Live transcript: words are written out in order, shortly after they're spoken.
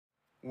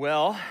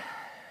Well,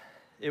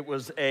 it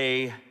was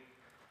a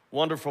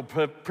wonderful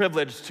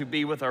privilege to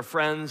be with our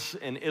friends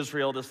in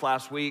Israel this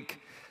last week.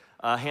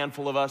 A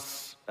handful of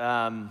us,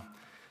 a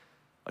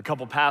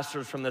couple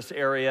pastors from this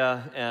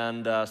area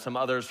and some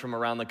others from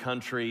around the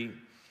country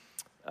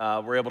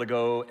were able to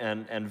go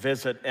and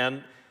visit.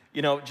 And,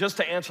 you know, just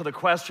to answer the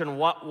question,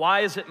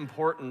 why is it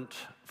important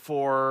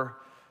for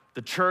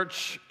the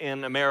church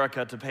in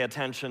America to pay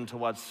attention to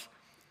what's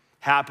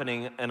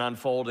happening and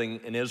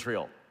unfolding in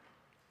Israel?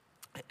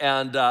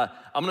 And I'm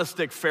going to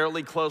stick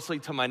fairly closely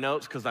to my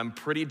notes because I'm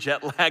pretty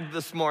jet-lagged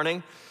this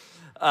morning.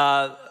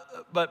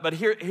 But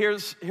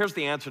here's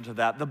the answer to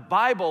that. The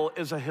Bible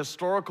is a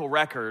historical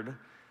record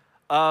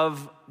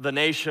of the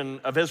nation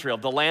of Israel,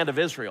 the land of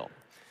Israel.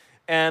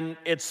 And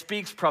it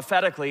speaks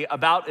prophetically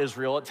about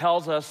Israel. It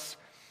tells us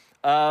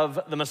of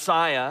the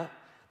Messiah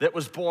that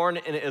was born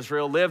in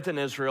Israel, lived in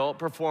Israel,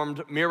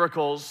 performed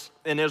miracles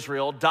in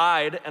Israel,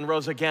 died and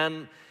rose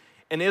again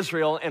in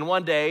Israel, and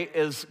one day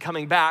is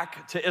coming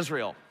back to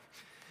Israel.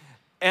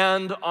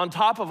 And on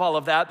top of all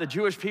of that, the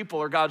Jewish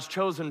people are God's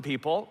chosen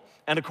people,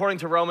 and according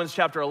to Romans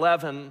chapter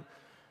 11,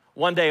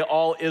 one day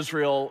all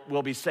Israel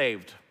will be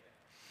saved.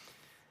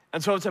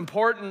 And so it's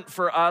important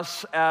for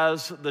us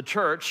as the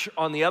church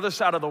on the other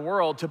side of the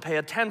world to pay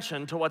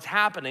attention to what's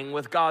happening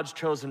with God's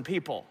chosen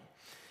people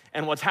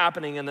and what's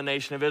happening in the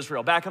nation of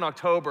Israel. Back in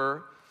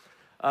October,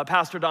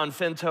 Pastor Don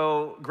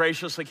Finto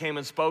graciously came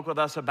and spoke with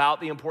us about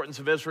the importance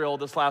of Israel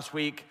this last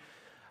week.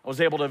 I was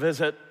able to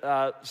visit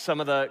some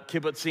of the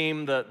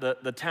kibbutzim,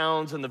 the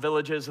towns and the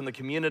villages and the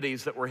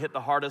communities that were hit the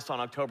hardest on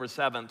October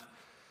 7th.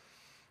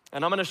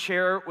 And I'm going to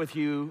share with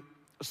you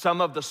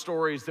some of the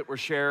stories that were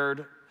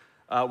shared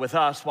with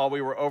us while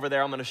we were over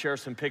there. I'm going to share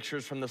some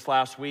pictures from this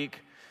last week.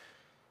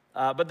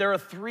 But there are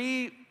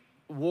three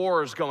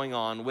wars going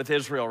on with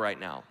Israel right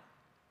now.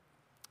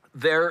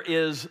 There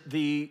is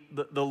the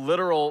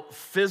literal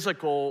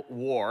physical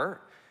war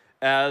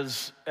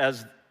as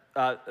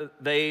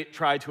they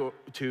try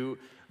to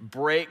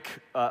break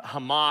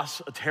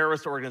Hamas, a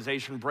terrorist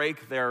organization,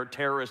 break their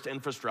terrorist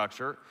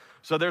infrastructure.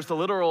 So there's the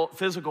literal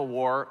physical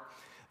war.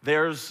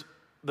 There's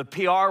the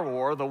PR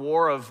war, the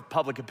war of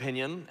public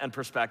opinion and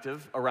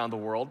perspective around the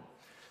world.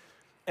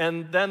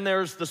 And then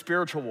there's the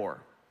spiritual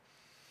war.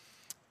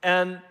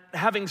 And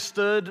having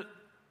stood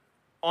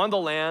on the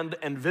land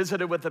and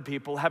visited with the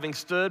people, having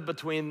stood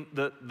between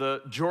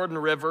the Jordan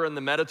River and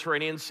the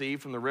Mediterranean Sea,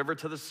 from the river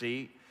to the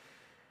sea,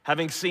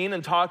 having seen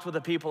and talked with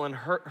the people and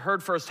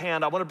heard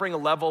firsthand, I want to bring a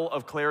level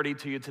of clarity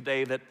to you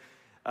today that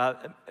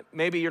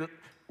maybe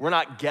we're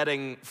not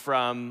getting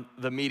from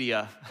the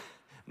media.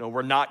 No,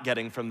 we're not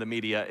getting from the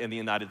media in the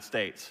United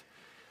States.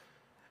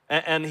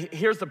 And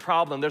here's the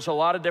problem. There's a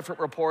lot of different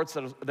reports.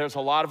 There's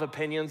a lot of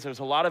opinions. There's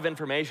a lot of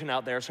information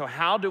out there. So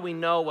how do we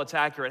know what's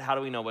accurate? How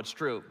do we know what's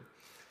true?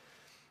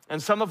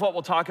 And some of what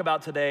we'll talk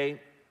about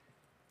today,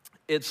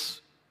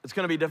 it's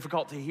going to be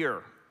difficult to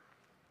hear.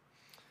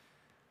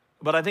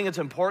 But I think it's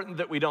important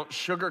that we don't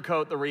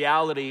sugarcoat the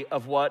reality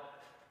of what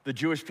the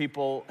Jewish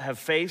people have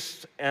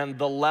faced and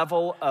the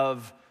level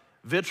of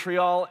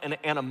vitriol and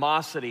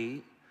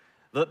animosity,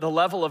 the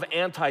level of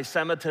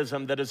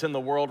anti-Semitism that is in the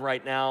world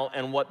right now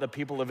and what the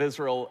people of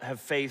Israel have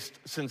faced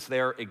since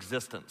their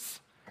existence.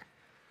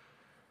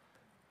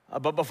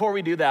 But before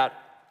we do that,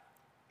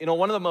 you know,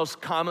 one of the most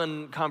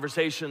common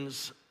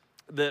conversations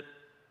that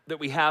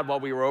we had while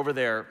we were over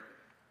there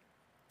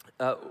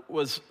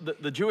was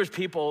the Jewish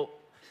people,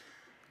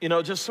 you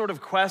know, just sort of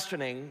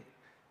questioning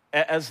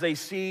as they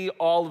see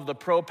all of the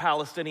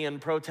pro-Palestinian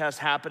protests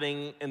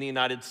happening in the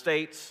United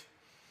States,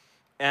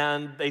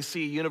 and they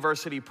see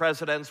university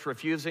presidents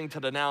refusing to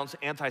denounce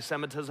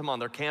anti-Semitism on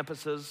their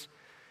campuses,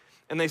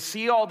 and they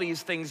see all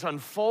these things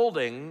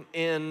unfolding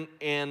in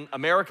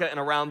America and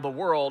around the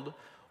world.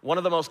 One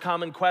of the most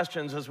common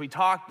questions as we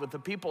talked with the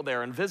people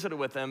there and visited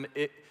with them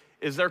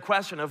is their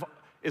question of,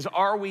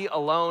 are we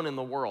alone in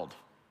the world?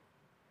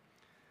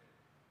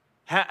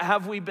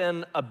 Have we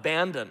been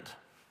abandoned?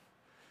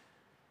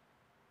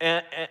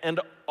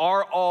 And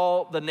are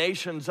all the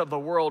nations of the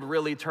world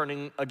really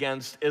turning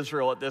against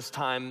Israel at this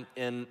time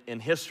in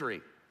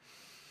history?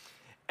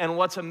 And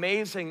what's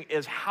amazing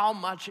is how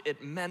much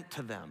it meant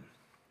to them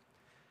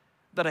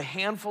that a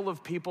handful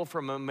of people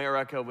from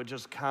America would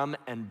just come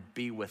and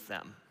be with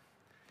them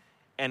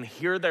and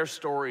hear their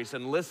stories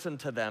and listen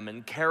to them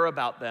and care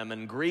about them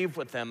and grieve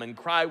with them and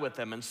cry with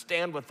them and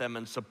stand with them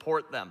and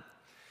support them.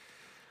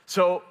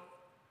 So,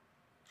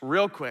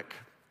 real quick,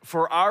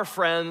 for our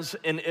friends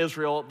in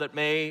Israel that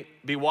may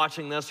be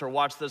watching this or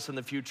watch this in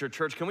the future,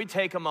 church, can we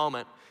take a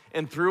moment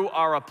and through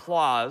our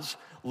applause,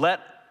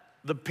 let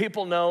the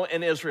people know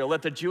in Israel,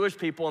 let the Jewish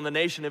people in the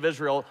nation of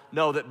Israel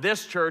know that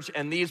this church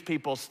and these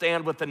people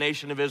stand with the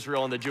nation of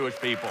Israel and the Jewish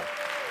people.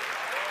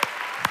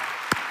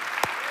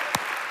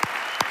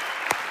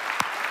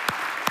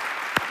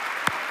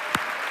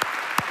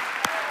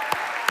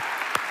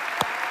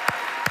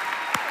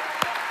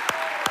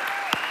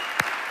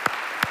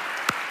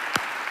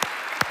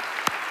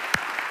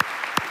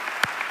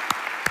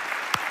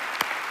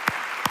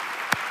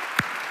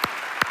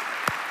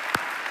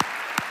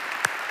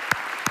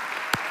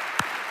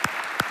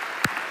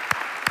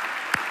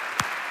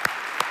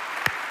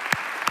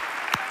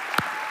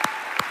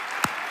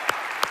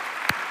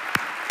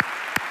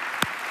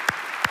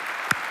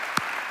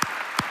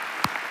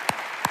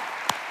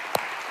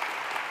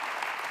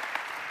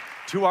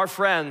 To our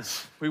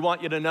friends, we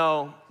want you to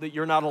know that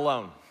you're not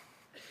alone.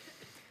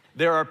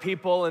 There are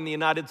people in the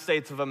United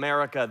States of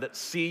America that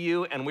see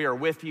you, and we are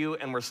with you,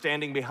 and we're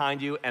standing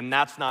behind you, and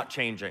that's not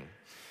changing.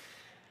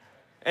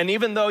 And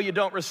even though you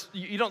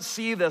don't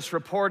see this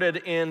reported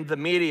in the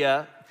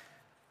media,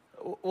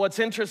 what's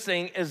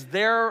interesting is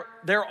there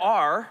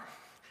are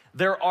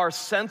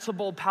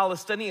sensible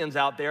Palestinians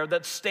out there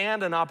that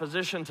stand in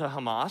opposition to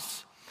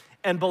Hamas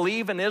and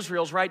believe in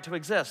Israel's right to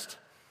exist.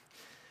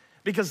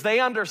 Because they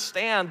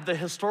understand the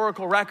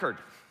historical record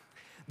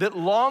that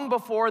long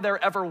before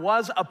there ever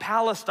was a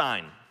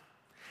Palestine,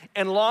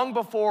 and long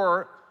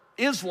before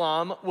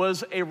Islam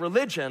was a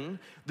religion,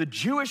 the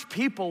Jewish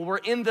people were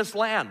in this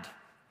land.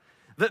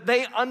 That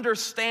they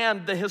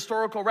understand the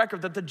historical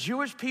record, that the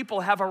Jewish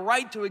people have a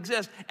right to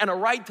exist and a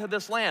right to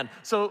this land.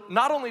 So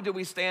not only do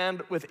we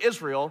stand with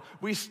Israel,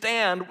 we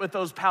stand with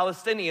those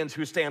Palestinians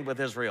who stand with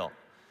Israel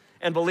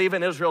and believe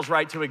in Israel's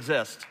right to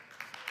exist.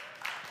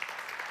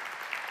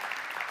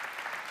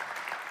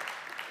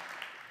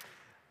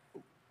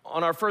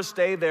 On our first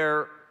day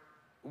there,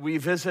 we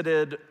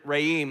visited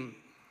Re'im,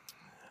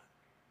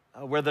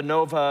 where the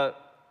Nova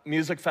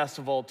Music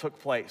Festival took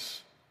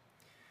place.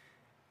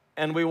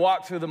 And we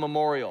walked through the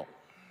memorial.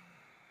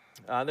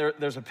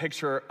 There's a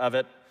picture of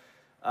it.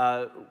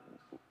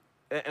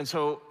 And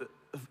so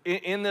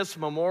in this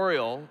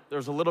memorial,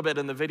 there's a little bit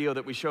in the video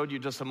that we showed you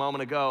just a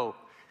moment ago.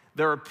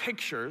 There are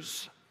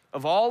pictures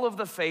of all of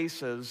the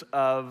faces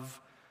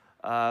of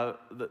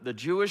the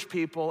Jewish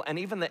people and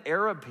even the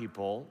Arab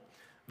people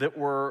that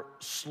were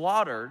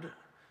slaughtered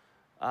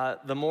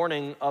the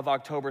morning of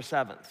October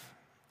 7th.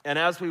 And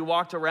as we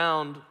walked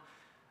around,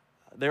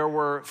 there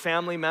were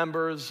family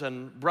members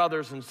and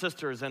brothers and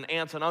sisters and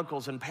aunts and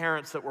uncles and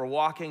parents that were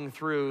walking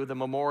through the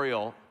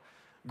memorial,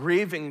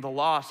 grieving the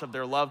loss of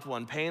their loved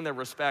one, paying their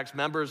respects.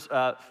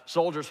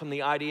 Soldiers from the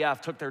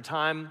IDF took their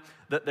time,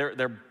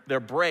 their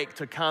break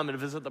to come and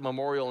visit the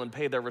memorial and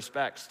pay their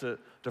respects to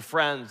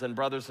friends and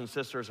brothers and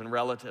sisters and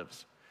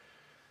relatives.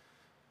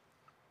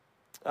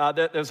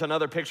 There's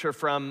another picture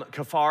from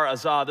Kfar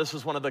Aza. This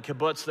is one of the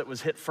kibbutz that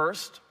was hit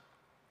first.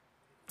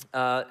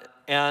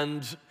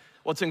 And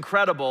what's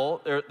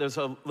incredible, there's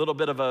a little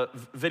bit of a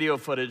video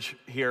footage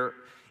here.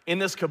 In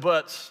this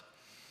kibbutz,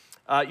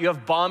 you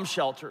have bomb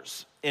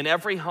shelters in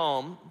every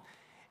home.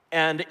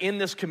 And in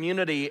this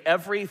community,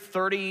 every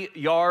 30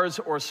 yards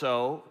or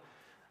so,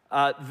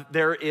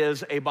 there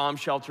is a bomb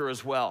shelter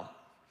as well.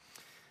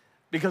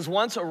 Because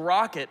once a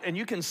rocket, and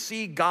you can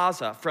see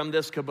Gaza from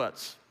this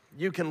kibbutz,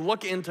 you can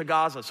look into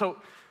Gaza.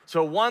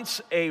 So once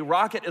a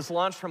rocket is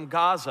launched from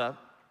Gaza,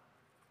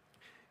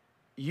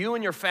 you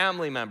and your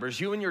family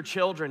members, you and your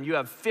children, you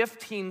have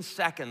 15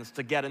 seconds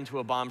to get into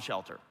a bomb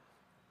shelter.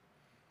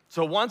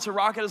 So once a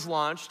rocket is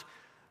launched,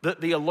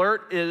 the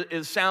alert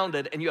is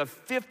sounded, and you have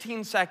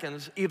 15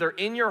 seconds either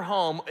in your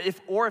home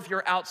or if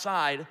you're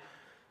outside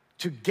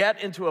to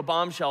get into a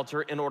bomb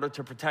shelter in order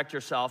to protect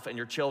yourself and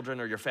your children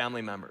or your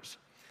family members.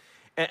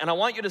 And I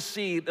want you to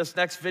see this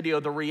next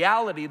video, the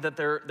reality that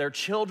their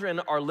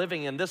children are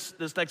living in. This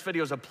next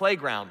video is a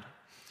playground.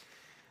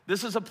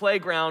 This is a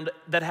playground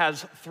that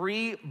has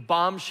 3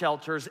 bomb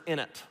shelters in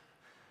it.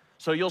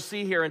 So you'll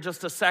see here in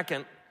just a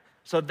second.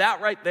 So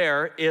that right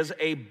there is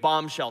a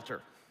bomb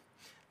shelter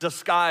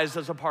disguised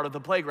as a part of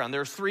the playground.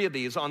 There's 3 of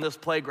these on this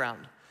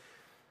playground.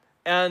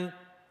 And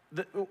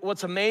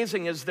what's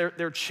amazing is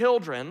their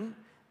children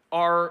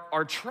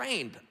are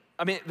trained.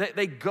 I mean,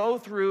 they go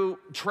through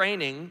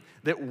training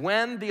that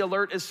when the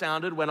alert is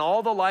sounded, when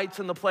all the lights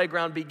in the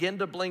playground begin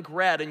to blink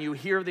red and you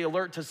hear the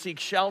alert to seek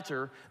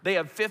shelter, they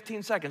have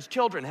 15 seconds.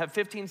 Children have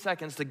 15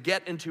 seconds to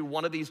get into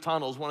one of these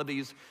tunnels, one of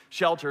these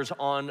shelters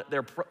on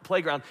their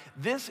playground.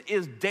 This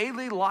is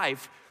daily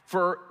life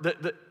for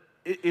the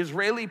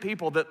Israeli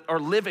people that are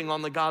living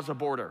on the Gaza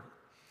border.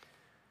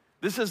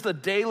 This is the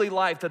daily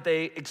life that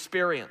they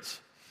experience.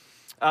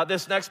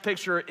 This next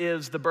picture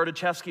is the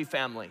Berdichevsky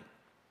family.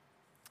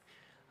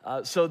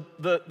 So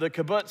the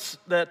kibbutz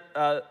that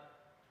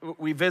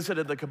we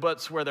visited, the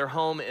kibbutz where their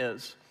home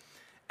is,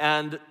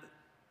 and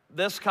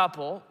this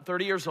couple,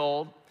 30 years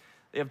old,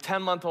 they have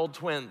 10-month-old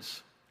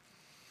twins.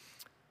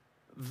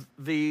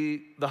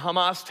 The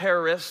Hamas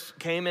terrorists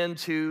came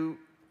into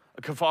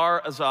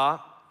Kfar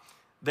Aza.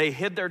 They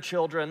hid their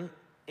children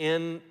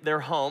in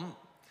their home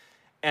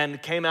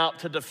and came out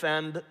to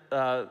defend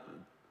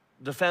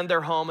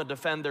their home and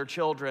defend their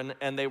children,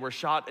 and they were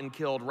shot and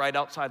killed right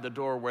outside the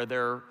door where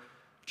their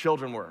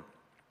children were.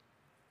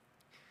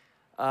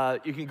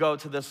 You can go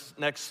to this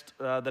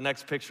the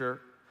next picture.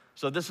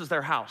 So this is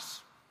their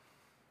house.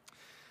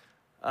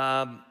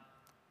 The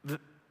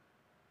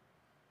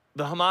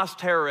Hamas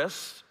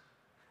terrorists,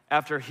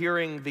 after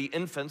hearing the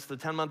infants, the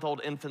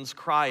 10-month-old infants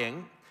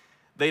crying,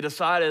 they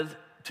decided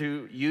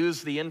to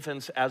use the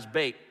infants as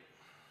bait.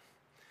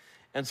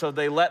 And so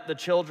they let the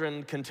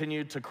children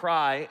continue to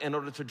cry in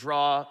order to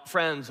draw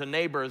friends and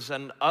neighbors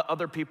and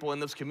other people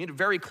in this community,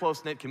 very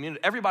close-knit community.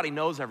 Everybody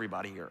knows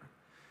everybody here.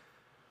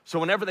 So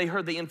whenever they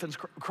heard the infants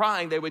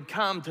crying, they would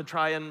come to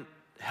try and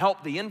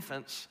help the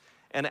infants.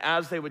 And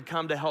as they would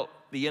come to help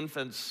the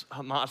infants,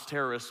 Hamas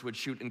terrorists would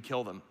shoot and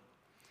kill them.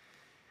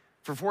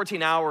 For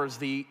 14 hours,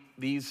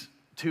 these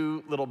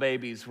two little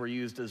babies were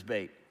used as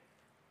bait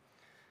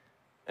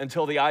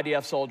until the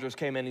IDF soldiers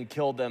came in and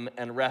killed them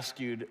and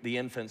rescued the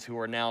infants, who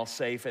are now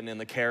safe and in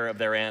the care of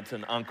their aunt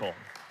and uncle.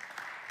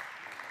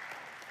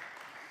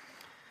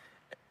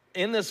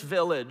 In this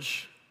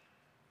village,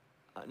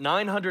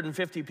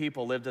 950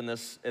 people lived in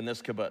this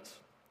kibbutz.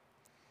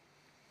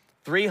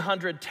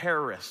 300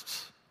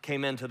 terrorists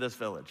came into this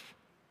village.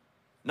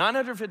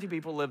 950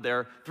 people lived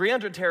there.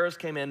 300 terrorists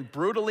came in,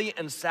 brutally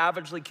and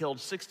savagely killed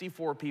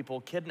 64 people,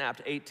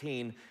 kidnapped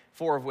 18,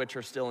 4 of which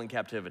are still in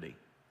captivity.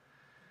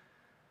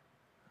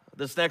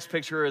 This next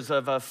picture is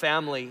of a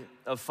family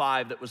of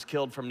 5 that was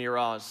killed from Nir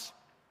Oz.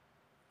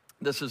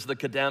 This is the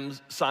Kadem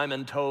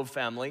Simon Tov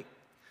family.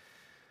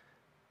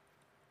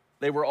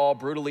 They were all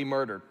brutally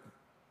murdered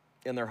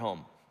in their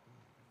home.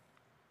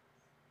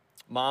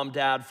 Mom,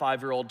 dad,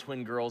 5-year-old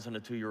twin girls, and a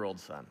 2-year-old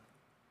son.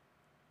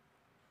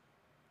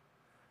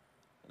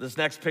 This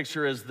next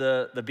picture is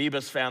the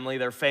Bibas family.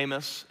 They're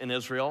famous in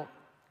Israel.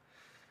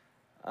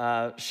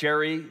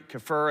 Sherry,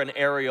 Kafir, and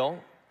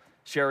Ariel.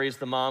 Sherry's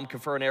the mom.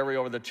 Kafir and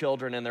Ariel were the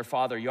children, and their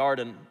father,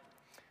 Yarden.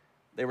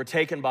 They were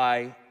taken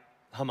by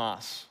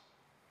Hamas.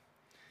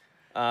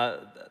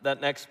 That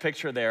next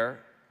picture there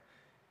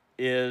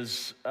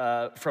is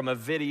from a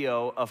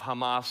video of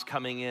Hamas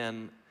coming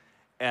in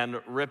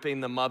and ripping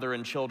the mother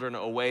and children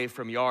away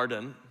from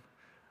Yarden,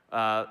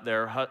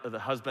 the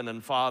husband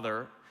and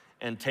father,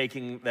 and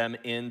taking them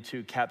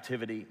into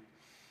captivity.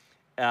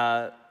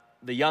 The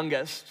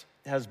youngest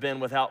has been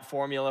without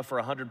formula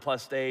for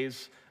 100+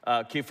 days.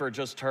 Kiefer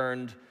just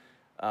turned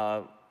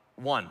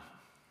 1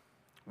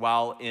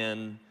 while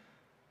in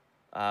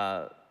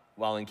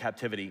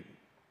captivity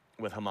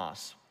with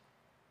Hamas.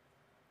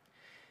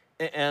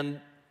 And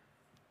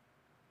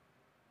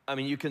I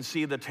mean, you can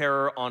see the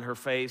terror on her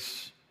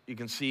face. You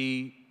can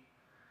see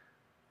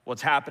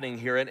what's happening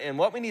here. And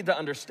what we need to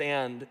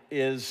understand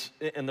is,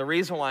 and the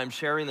reason why I'm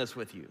sharing this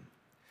with you,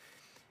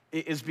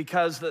 is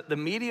because the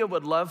media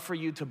would love for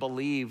you to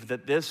believe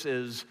that this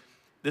is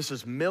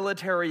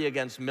military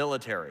against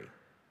military,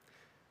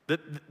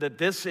 that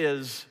this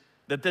is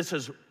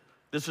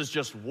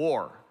just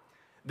war.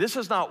 This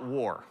is not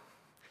war.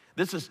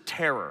 This is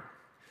terror.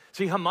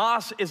 See,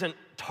 Hamas isn't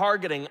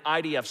targeting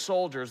IDF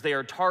soldiers. They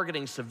are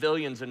targeting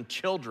civilians and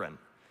children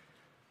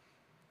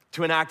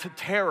to enact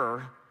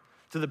terror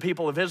to the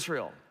people of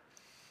Israel.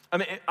 I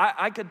mean,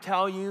 I could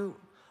tell you,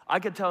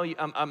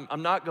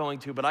 I'm not going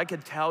to, but I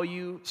could tell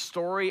you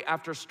story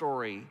after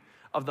story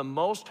of the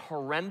most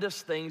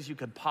horrendous things you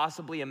could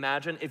possibly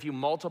imagine. If you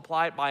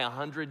multiply it by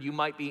 100, you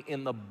might be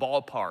in the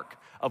ballpark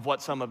of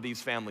what some of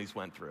these families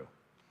went through.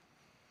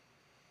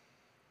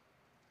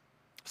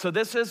 So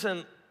this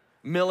isn't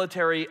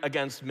military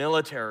against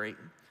military.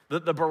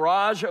 The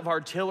barrage of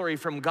artillery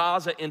from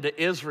Gaza into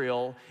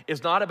Israel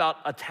is not about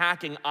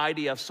attacking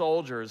IDF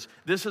soldiers.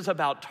 This is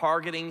about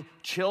targeting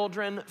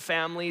children,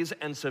 families,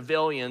 and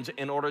civilians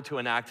in order to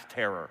enact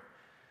terror.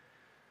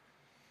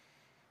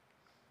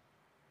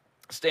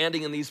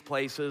 Standing in these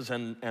places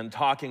and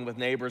talking with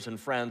neighbors and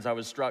friends, I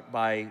was struck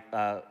by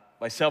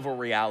several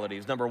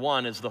realities. Number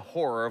one is the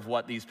horror of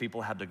what these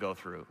people had to go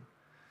through.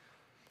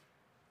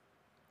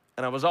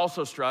 And I was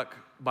also struck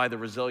by the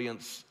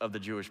resilience of the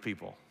Jewish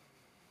people.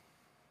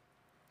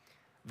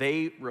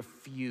 They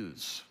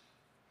refuse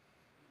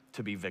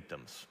to be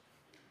victims.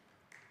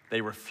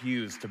 They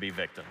refuse to be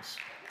victims.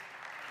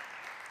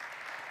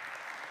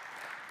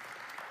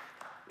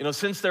 You know,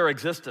 since their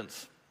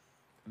existence,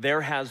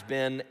 there has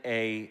been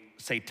a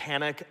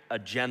satanic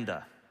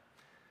agenda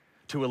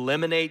to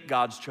eliminate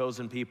God's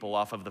chosen people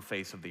off of the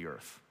face of the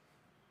earth.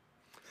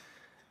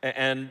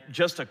 And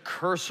just a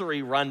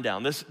cursory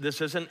rundown, this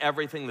isn't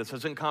everything, this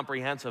isn't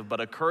comprehensive, but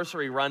a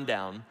cursory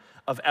rundown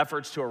of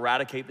efforts to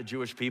eradicate the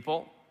Jewish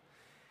people.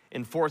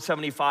 In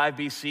 475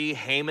 BC,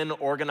 Haman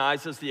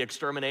organizes the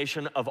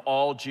extermination of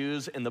all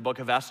Jews in the book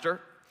of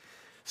Esther.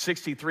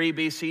 63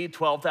 BC,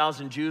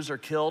 12,000 Jews are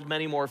killed.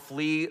 Many more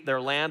flee their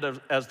land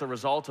as the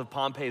result of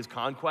Pompey's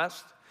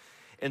conquest.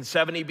 In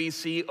 70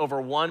 BC, over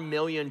 1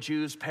 million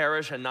Jews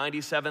perish and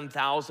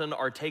 97,000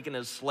 are taken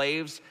as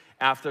slaves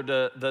after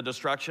the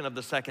destruction of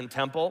the Second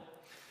Temple.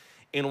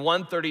 In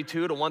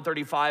 132 to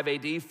 135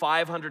 AD,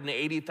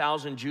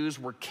 580,000 Jews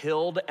were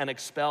killed and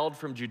expelled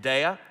from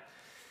Judea.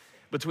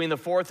 Between the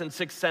 4th and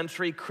 6th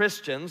century,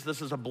 Christians,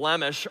 this is a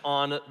blemish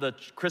on the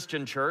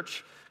Christian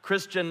church,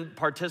 Christians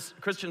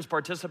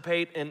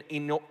participate in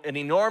an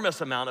enormous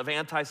amount of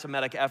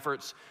anti-Semitic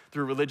efforts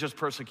through religious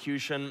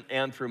persecution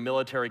and through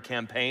military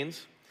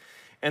campaigns.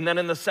 And then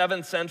in the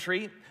 7th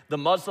century, the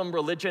Muslim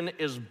religion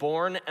is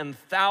born, and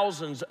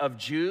thousands of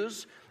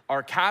Jews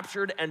are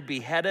captured and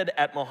beheaded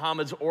at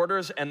Muhammad's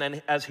orders and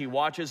then as he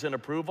watches in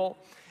approval.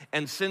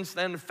 And since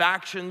then,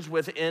 factions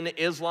within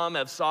Islam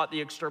have sought the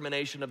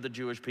extermination of the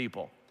Jewish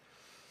people.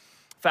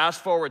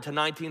 Fast forward to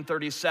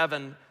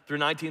 1937 through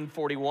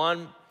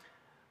 1941,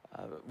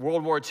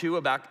 World War II,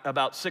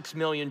 about 6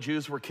 million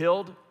Jews were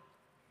killed.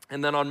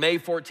 And then on May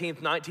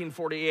 14th,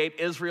 1948,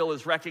 Israel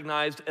is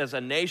recognized as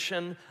a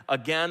nation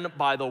again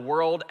by the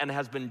world and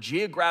has been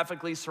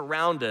geographically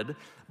surrounded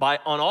on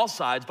all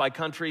sides by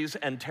countries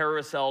and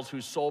terrorist cells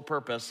whose sole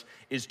purpose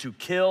is to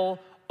kill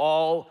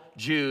all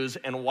Jews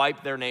and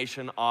wipe their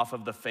nation off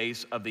of the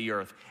face of the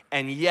earth.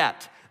 And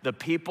yet, the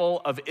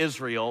people of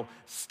Israel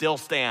still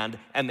stand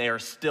and they are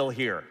still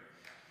here.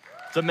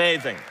 It's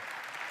amazing.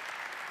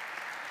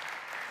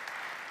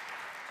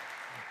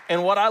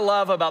 And what I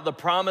love about the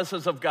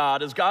promises of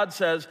God is God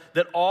says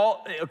that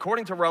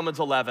according to Romans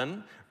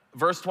 11,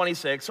 verse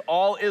 26,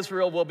 all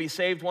Israel will be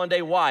saved one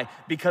day. Why?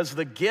 Because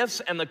the gifts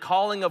and the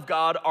calling of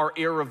God are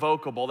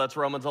irrevocable. That's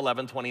Romans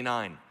 11,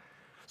 29.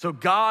 So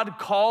God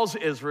calls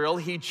Israel,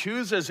 he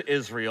chooses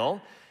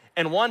Israel,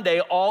 and one day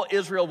all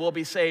Israel will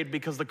be saved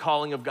because the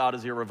calling of God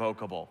is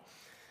irrevocable.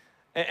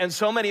 And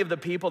so many of the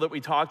people that we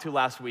talked to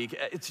last week,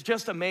 it's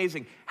just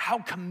amazing how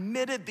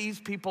committed these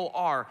people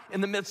are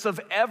in the midst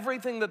of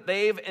everything that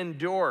they've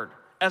endured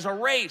as a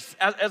race,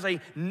 as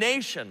a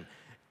nation.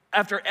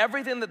 After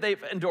everything that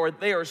they've endured,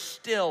 they are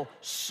still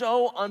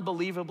so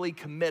unbelievably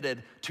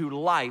committed to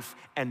life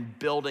and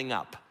building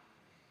up.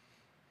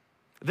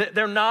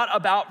 They're not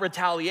about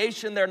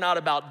retaliation. They're not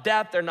about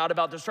death. They're not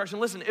about destruction.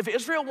 Listen, if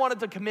Israel wanted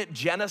to commit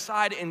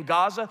genocide in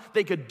Gaza,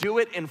 they could do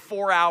it in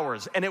 4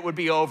 hours and it would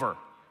be over.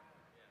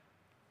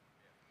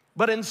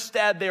 But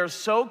instead, they are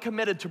so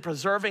committed to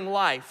preserving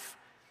life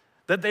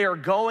that they are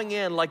going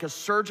in like a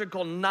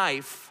surgical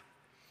knife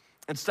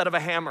instead of a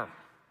hammer.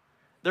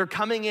 They're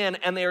coming in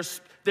and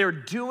they're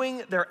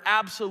doing their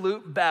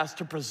absolute best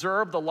to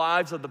preserve the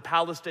lives of the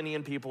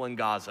Palestinian people in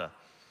Gaza.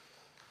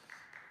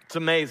 It's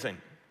amazing.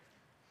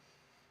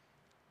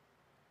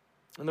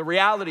 And the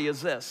reality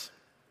is this.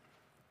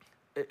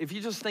 If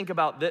you just think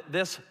about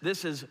this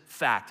is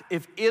fact.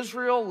 If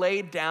Israel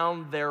laid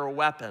down their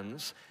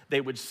weapons,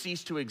 they would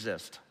cease to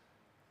exist.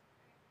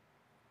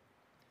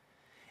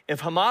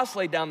 If Hamas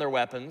laid down their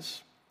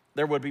weapons,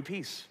 there would be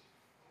peace.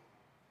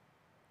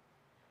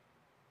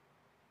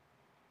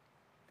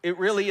 It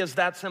really is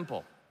that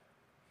simple.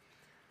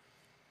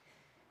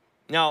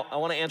 Now, I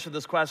want to answer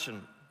this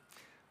question.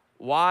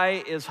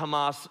 Why is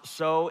Hamas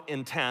so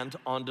intent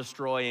on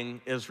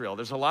destroying Israel?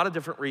 There's a lot of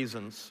different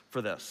reasons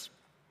for this.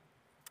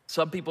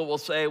 Some people will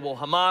say, well,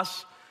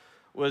 Hamas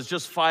was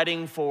just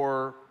fighting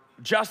for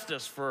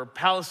justice for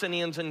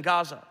Palestinians in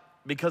Gaza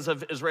because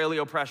of Israeli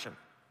oppression.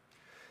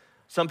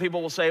 Some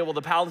people will say, well,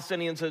 the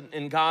Palestinians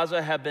in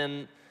Gaza have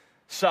been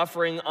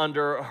suffering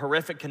under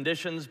horrific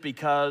conditions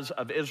because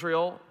of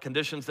Israel,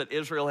 conditions that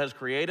Israel has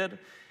created.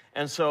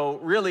 And so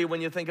really,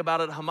 when you think about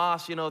it,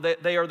 Hamas,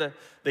 they are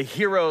the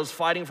heroes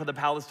fighting for the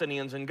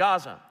Palestinians in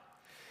Gaza.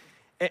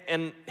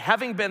 And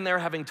having been there,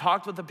 having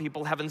talked with the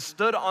people, having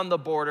stood on the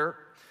border,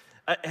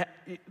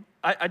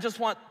 I just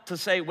want to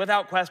say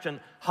without question,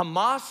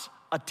 Hamas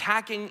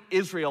attacking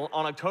Israel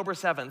on October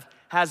 7th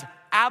has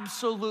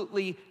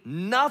absolutely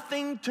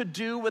nothing to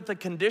do with the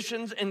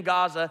conditions in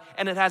Gaza,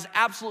 and it has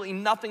absolutely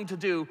nothing to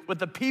do with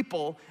the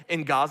people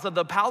in Gaza.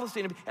 The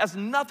Palestinian has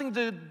nothing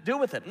to do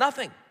with it.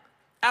 Nothing.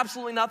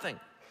 Absolutely nothing.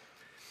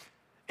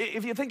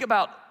 If you think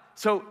about,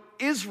 so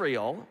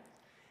Israel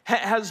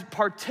has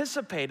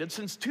participated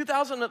since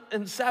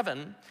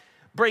 2007,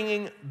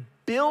 bringing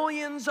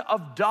billions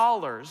of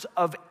dollars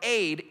of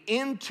aid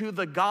into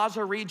the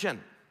Gaza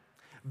region.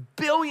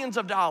 Billions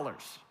of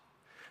dollars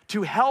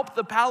to help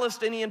the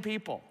Palestinian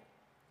people.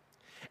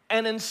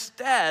 And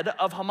instead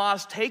of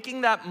Hamas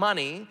taking that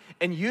money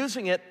and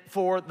using it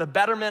for the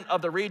betterment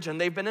of the region,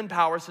 they've been in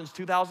power since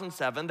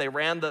 2007. They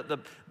ran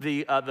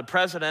the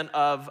president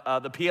of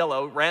the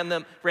PLO,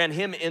 ran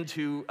him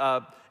into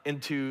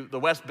the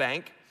West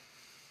Bank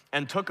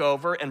and took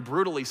over and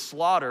brutally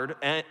slaughtered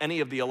any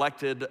of the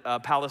elected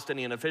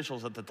Palestinian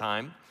officials at the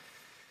time.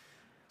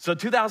 So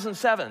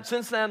 2007,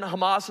 since then,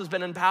 Hamas has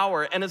been in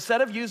power, and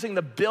instead of using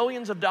the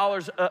billions of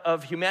dollars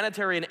of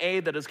humanitarian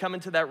aid that has come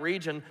into that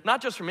region,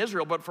 not just from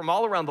Israel, but from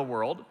all around the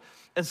world,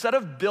 instead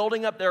of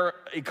building up their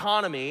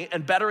economy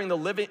and bettering the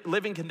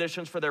living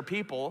conditions for their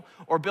people,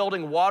 or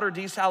building water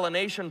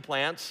desalination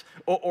plants,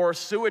 or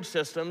sewage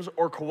systems,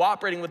 or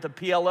cooperating with the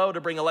PLO to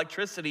bring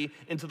electricity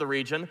into the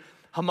region,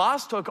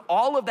 Hamas took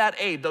all of that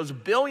aid, those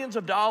billions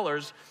of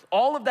dollars,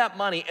 all of that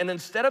money, and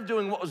instead of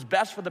doing what was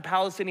best for the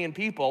Palestinian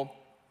people,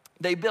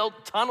 they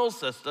built tunnel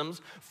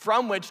systems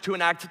from which to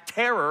enact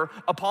terror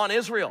upon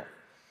Israel.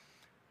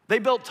 They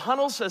built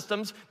tunnel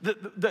systems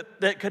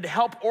that could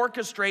help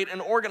orchestrate and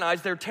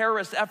organize their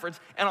terrorist efforts.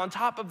 And on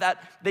top of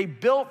that, they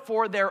built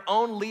for their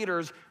own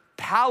leaders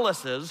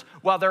palaces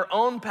while their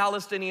own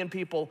Palestinian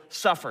people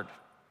suffered.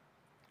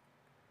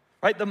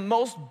 Right? The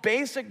most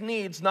basic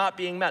needs not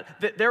being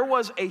met. There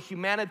was a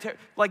humanitarian,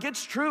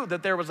 it's true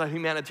that there was a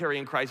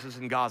humanitarian crisis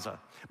in Gaza,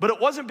 but it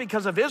wasn't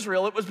because of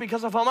Israel, it was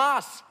because of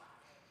Hamas.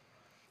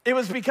 It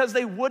was because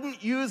they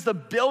wouldn't use the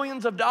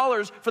billions of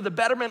dollars for the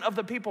betterment of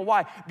the people.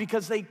 Why?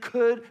 Because they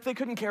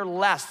couldn't care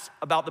less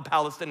about the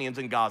Palestinians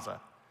in Gaza.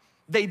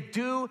 They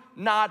do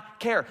not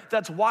care.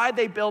 That's why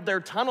they build their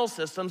tunnel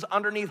systems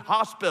underneath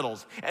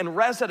hospitals and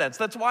residents.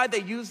 That's why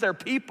they use their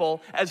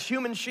people as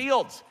human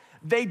shields.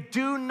 They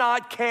do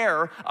not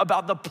care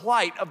about the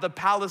plight of the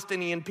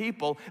Palestinian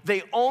people.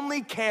 They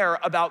only care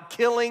about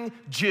killing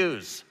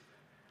Jews.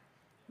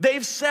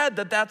 They've said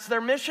that that's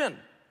their mission.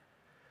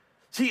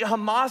 See,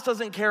 Hamas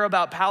doesn't care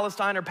about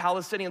Palestine or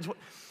Palestinians.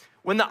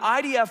 When the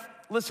IDF,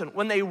 listen,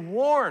 when they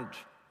warned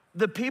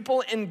the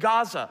people in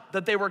Gaza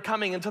that they were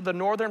coming into the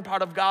northern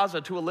part of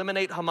Gaza to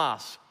eliminate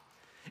Hamas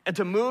and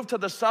to move to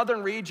the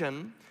southern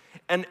region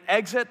and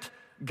exit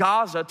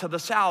Gaza to the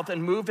south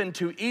and move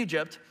into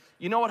Egypt,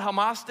 you know what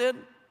Hamas did?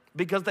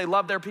 Because they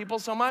love their people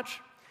so much?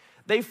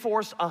 They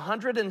forced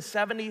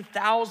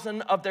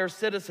 170,000 of their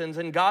citizens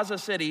in Gaza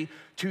City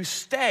to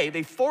stay.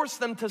 They forced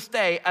them to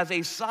stay as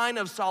a sign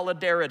of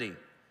solidarity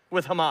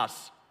with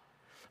Hamas.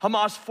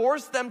 Hamas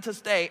forced them to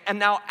stay, and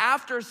now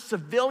after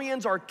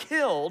civilians are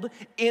killed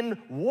in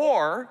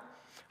war,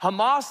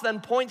 Hamas then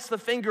points the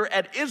finger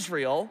at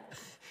Israel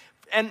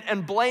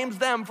and blames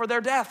them for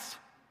their deaths.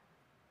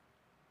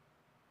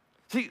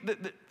 See,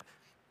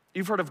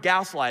 you've heard of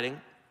gaslighting.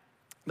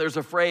 There's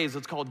a phrase,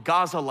 it's called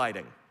Gaza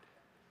lighting.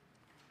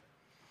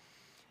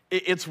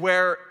 It's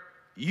where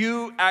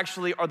you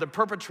actually are the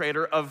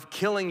perpetrator of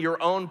killing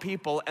your own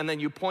people, and then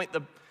you point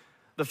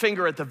the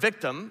finger at the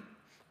victim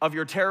of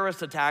your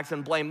terrorist attacks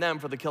and blame them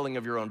for the killing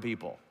of your own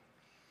people.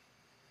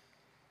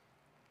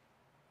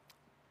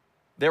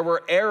 There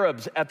were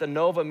Arabs at the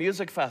Nova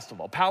Music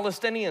Festival,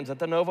 Palestinians at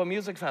the Nova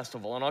Music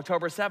Festival on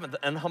October 7th,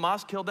 and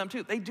Hamas killed them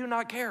too. They do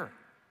not care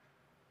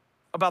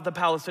about the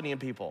Palestinian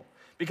people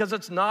because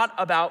it's not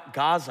about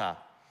Gaza.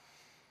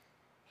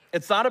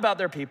 It's not about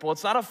their people.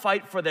 It's not a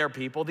fight for their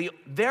people.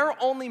 Their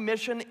only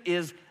mission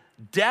is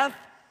death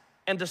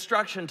and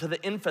destruction to the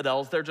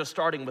infidels. They're just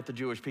starting with the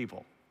Jewish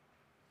people.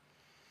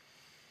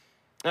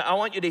 Now, I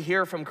want you to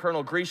hear from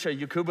Colonel Grisha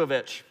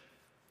Yakubovich.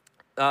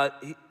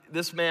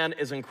 This man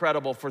is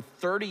incredible. For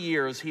 30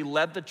 years, he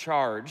led the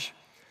charge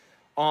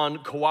on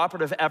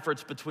cooperative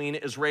efforts between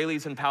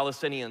Israelis and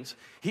Palestinians.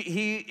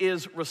 He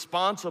is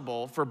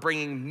responsible for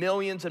bringing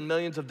millions and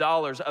millions of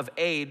dollars of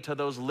aid to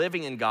those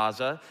living in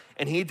Gaza,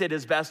 and he did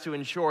his best to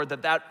ensure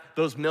that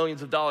those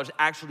millions of dollars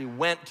actually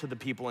went to the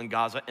people in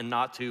Gaza and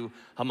not to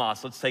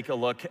Hamas. Let's take a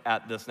look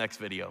at this next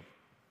video.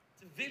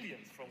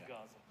 Civilians from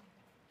Gaza.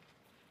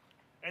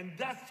 And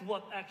that's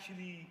what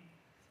actually,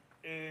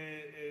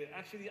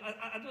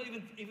 I don't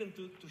even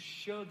to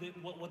share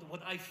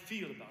what I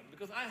feel about it,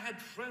 because I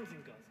had friends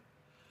in Gaza.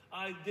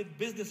 I did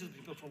business with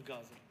people from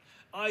Gaza.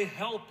 I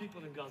helped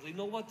people in Gaza. You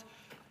know what?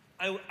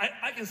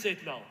 I can say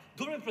it now.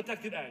 During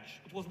Protected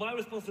Edge, it was my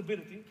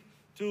responsibility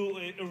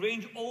to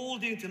arrange all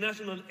the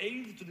international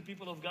aid to the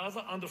people of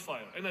Gaza under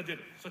fire, and I did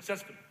it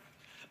successfully.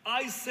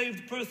 I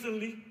saved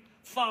personally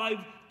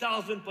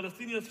 5,000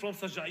 Palestinians from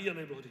Sajaiya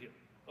neighborhood here.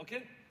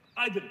 Okay?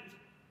 I did it.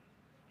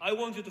 I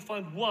want you to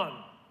find one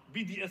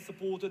BDS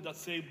supporter that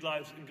saved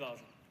lives in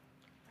Gaza.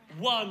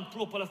 One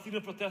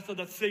pro-Palestinian protester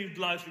that saved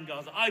lives in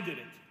Gaza. I did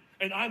it.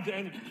 And I'm the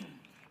enemy.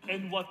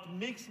 And what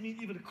makes me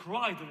even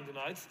cry during the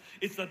nights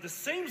is that the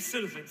same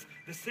citizens,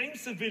 the same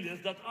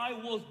civilians that I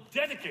was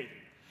dedicated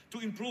to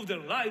improve their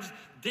lives,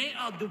 they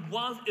are the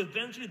ones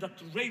eventually that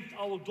raped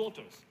our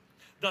daughters,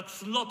 that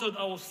slaughtered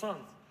our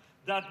sons,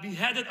 that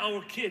beheaded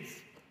our kids.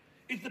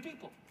 It's the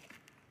people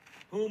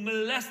who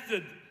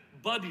molested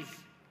bodies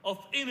of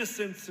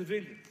innocent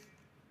civilians.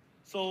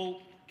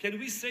 So can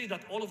we say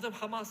that all of them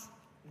Hamas?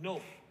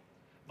 No.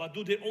 But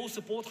do they all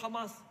support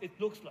Hamas? It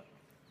looks like.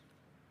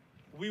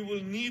 We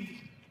will need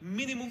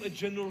minimum a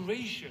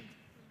generation,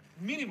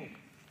 minimum,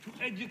 to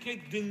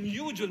educate the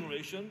new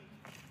generation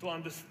to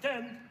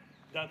understand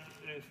that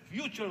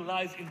future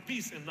lies in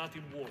peace and not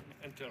in war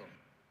and terror.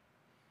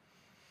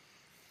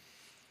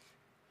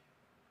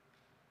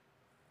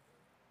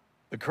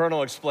 The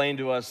colonel explained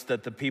to us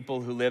that the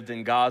people who lived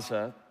in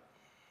Gaza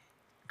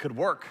could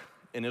work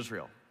in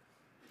Israel.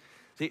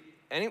 See,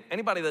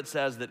 anybody that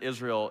says that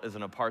Israel is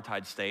an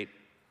apartheid state,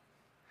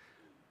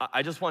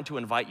 I just want to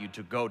invite you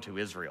to go to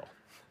Israel.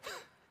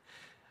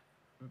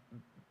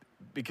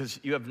 Because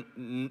you have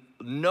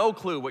no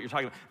clue what you're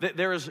talking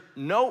about.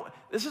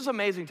 This is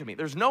amazing to me.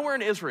 There's nowhere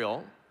in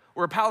Israel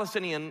where a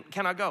Palestinian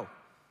cannot go.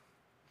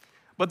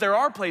 But there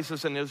are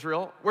places in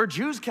Israel where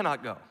Jews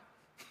cannot go.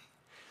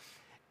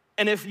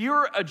 And if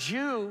you're a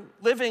Jew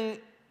living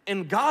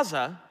in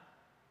Gaza,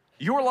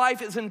 your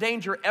life is in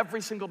danger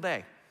every single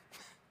day.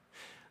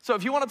 So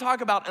if you want to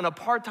talk about an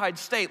apartheid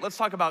state, let's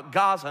talk about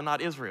Gaza,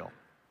 not Israel.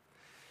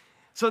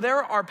 So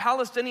there are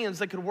Palestinians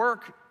that could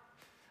work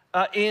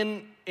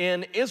in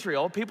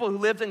Israel. People who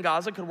lived in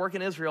Gaza could work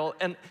in Israel,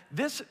 and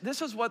this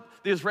is what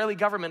the Israeli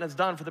government has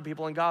done for the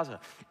people in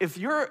Gaza. If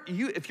you're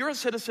a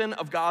citizen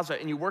of Gaza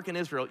and you work in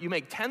Israel, you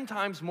make 10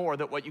 times more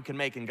than what you can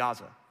make in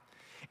Gaza.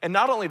 And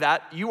not only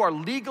that, you are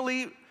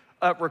legally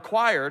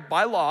required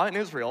by law in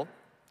Israel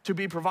to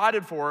be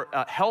provided for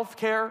health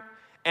care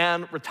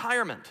and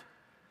retirement.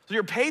 So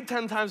you're paid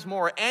 10 times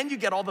more, and you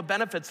get all the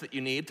benefits that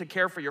you need to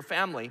care for your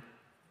family.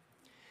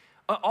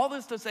 All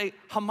this to say,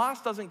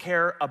 Hamas doesn't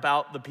care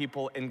about the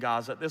people in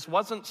Gaza. This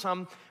wasn't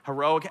some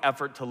heroic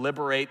effort to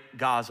liberate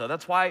Gaza.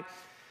 That's why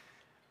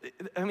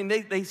I mean,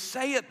 they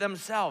say it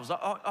themselves.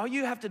 All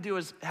you have to do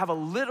is have a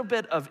little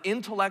bit of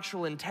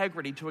intellectual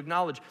integrity to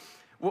acknowledge.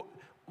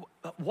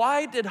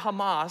 Why did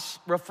Hamas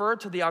refer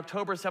to the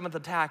October 7th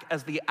attack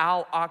as the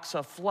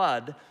Al-Aqsa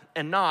flood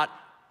and not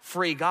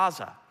free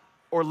Gaza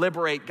or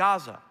liberate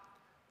Gaza?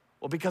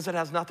 Well, because it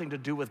has nothing to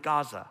do with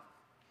Gaza.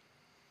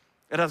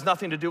 It has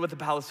nothing to do with the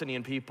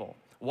Palestinian people.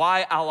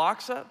 Why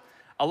Al-Aqsa?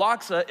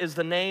 Al-Aqsa is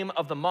the name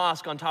of the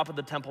mosque on top of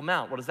the Temple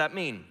Mount. What does that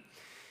mean?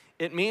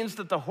 It means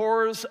that the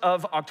horrors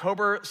of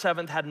October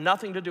 7th had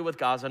nothing to do with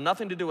Gaza,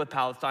 nothing to do with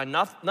Palestine,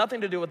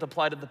 nothing to do with the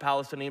plight of the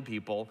Palestinian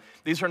people.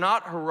 These are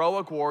not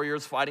heroic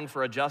warriors fighting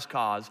for a just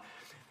cause.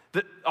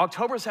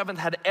 October 7th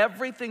had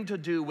everything to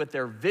do with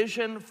their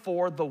vision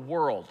for the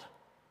world,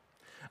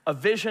 a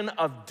vision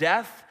of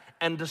death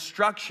and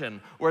destruction,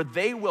 where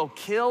they will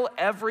kill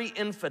every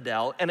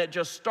infidel, and it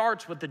just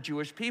starts with the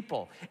Jewish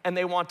people. And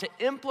they want to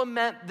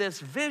implement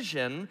this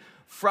vision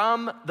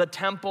from the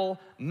Temple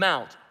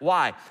Mount.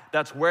 Why?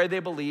 That's where they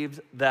believed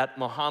that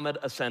Muhammad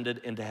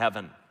ascended into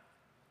heaven.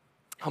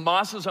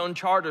 Hamas's own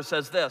charter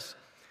says this: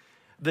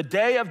 the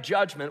day of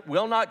judgment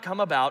will not come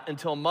about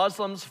until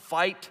Muslims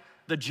fight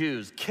the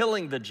Jews,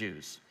 killing the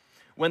Jews.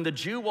 When the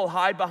Jew will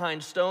hide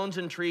behind stones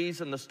and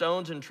trees, and the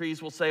stones and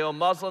trees will say, "O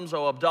Muslims,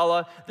 O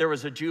Abdullah, there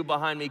is a Jew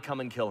behind me,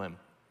 come and kill him."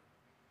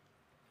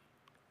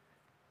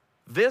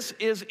 This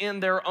is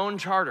in their own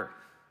charter.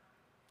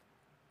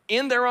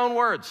 In their own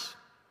words,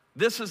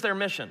 this is their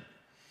mission.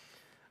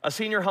 A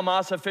senior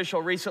Hamas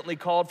official recently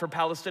called for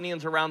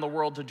Palestinians around the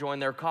world to join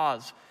their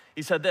cause.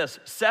 He said this: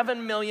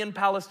 7 million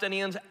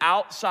Palestinians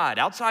outside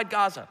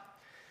Gaza.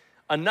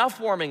 Enough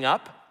warming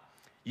up.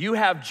 You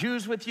have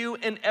Jews with you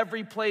in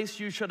every place.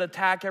 You should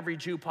attack every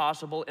Jew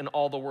possible in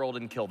all the world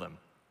and kill them.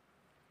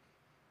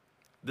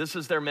 This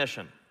is their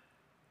mission.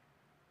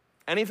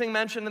 Anything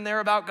mentioned in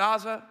there about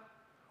Gaza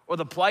or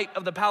the plight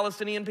of the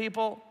Palestinian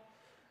people?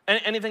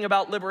 Anything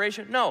about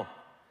liberation? No,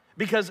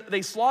 because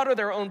they slaughter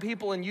their own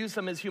people and use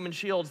them as human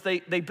shields. They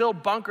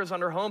build bunkers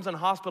under homes and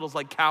hospitals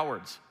like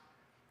cowards.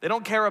 They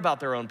don't care about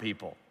their own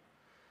people.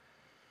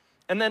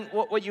 And then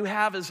what you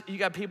have is you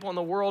got people in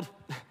the world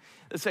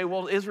that say,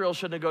 well, Israel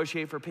should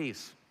negotiate for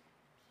peace.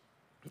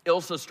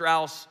 Ilse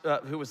Strauss,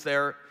 who was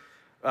there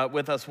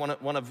with us, one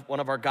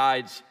of our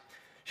guides,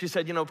 she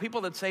said,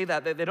 people that say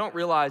that, they don't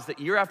realize that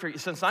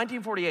since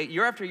 1948,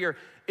 year after year,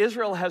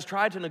 Israel has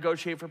tried to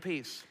negotiate for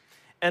peace.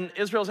 And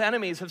Israel's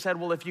enemies have said,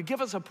 well, if you give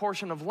us a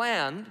portion of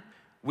land,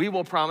 we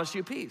will promise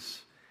you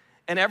peace.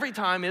 And every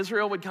time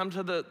Israel would come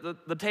to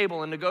the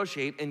table and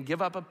negotiate and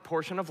give up a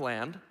portion of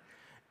land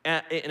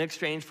in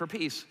exchange for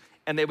peace,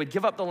 and they would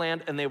give up the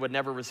land and they would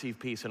never receive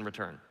peace in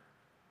return.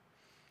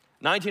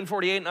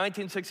 1948,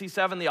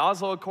 1967, the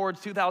Oslo Accords,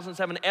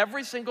 2007,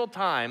 every single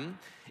time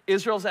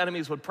Israel's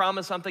enemies would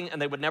promise something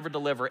and they would never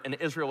deliver, and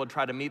Israel would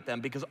try to meet them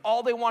because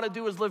all they want to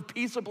do is live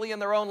peaceably in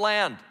their own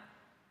land.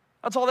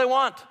 That's all they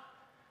want.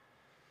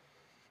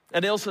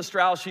 And Ilse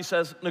Strauss, she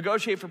says,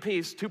 negotiate for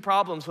peace. 2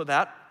 problems with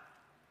that.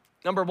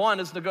 Number 1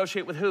 is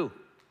negotiate with who?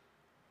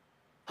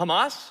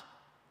 Hamas?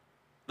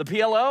 The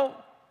PLO?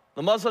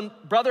 The Muslim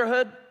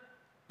Brotherhood?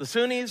 The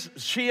Sunnis,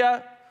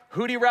 Shia,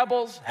 Houthi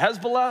rebels,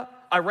 Hezbollah,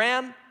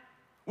 Iran?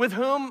 With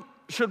whom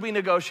should we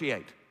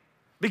negotiate?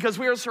 Because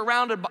we are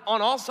surrounded on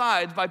all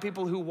sides by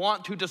people who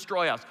want to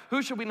destroy us.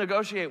 Who should we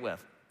negotiate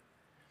with?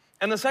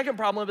 And the second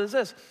problem is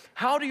this: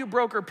 how do you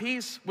broker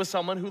peace with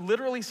someone who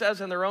literally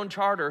says in their own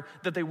charter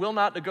that they will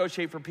not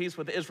negotiate for peace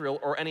with Israel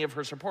or any of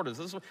her supporters?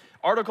 This is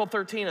Article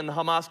 13 in the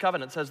Hamas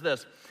covenant says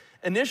this: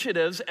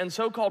 initiatives and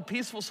so-called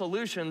peaceful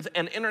solutions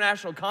and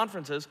international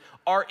conferences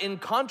are in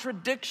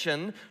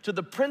contradiction to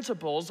the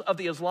principles of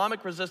the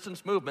Islamic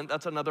resistance movement.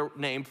 That's another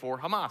name for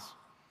Hamas.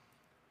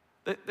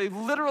 They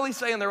literally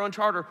say in their own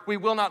charter, we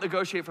will not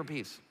negotiate for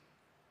peace.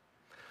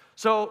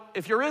 So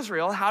if you're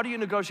Israel, how do you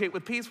negotiate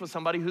with peace with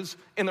somebody who's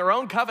in their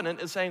own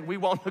covenant is saying we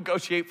won't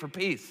negotiate for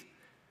peace?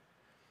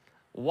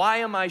 Why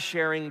am I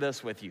sharing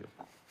this with you?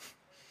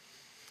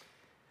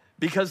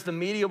 Because the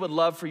media would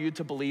love for you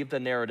to believe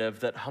the narrative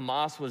that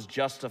Hamas was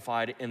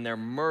justified in their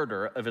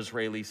murder of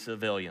Israeli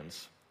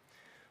civilians.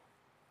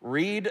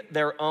 Read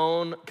their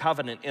own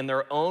covenant in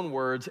their own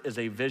words as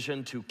a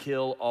vision to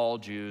kill all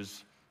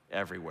Jews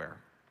everywhere.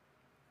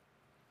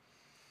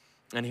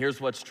 And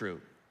here's what's true.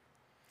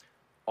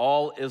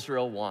 All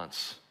Israel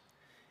wants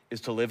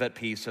is to live at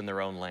peace in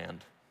their own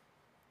land.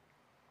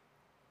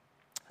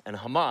 And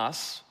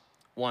Hamas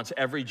wants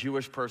every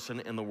Jewish person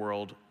in the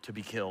world to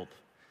be killed.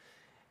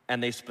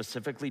 And they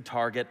specifically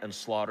target and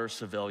slaughter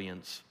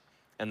civilians.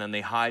 And then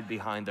they hide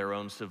behind their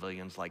own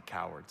civilians like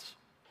cowards.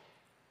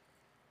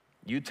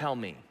 You tell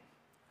me,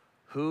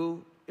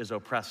 who is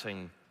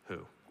oppressing who?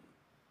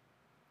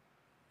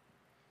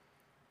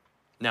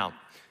 Now,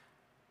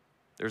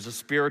 there's a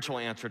spiritual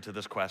answer to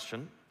this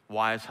question.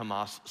 Why is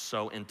Hamas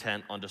so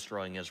intent on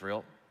destroying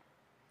Israel?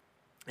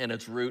 And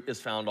its root is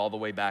found all the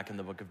way back in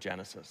the book of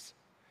Genesis.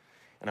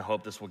 And I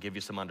hope this will give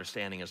you some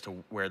understanding as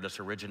to where this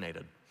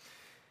originated.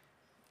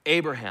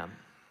 Abraham,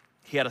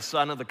 he had a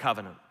son of the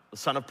covenant, the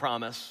son of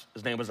promise.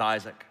 His name was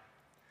Isaac.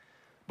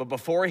 But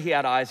before he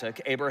had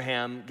Isaac,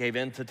 Abraham gave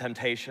in to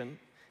temptation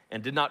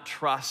and did not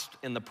trust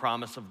in the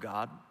promise of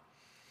God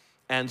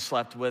and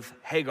slept with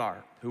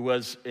Hagar, who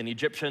was an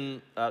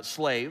Egyptian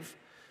slave,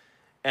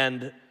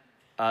 and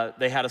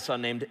they had a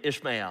son named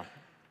Ishmael.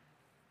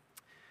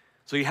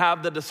 So you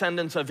have the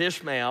descendants of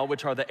Ishmael,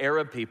 which are the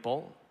Arab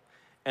people,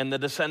 and the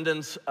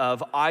descendants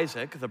of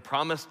Isaac, the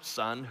promised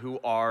son, who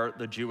are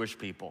the Jewish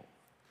people.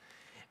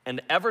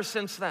 And ever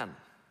since then,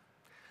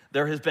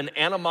 there has been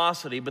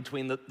animosity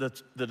between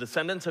the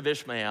descendants of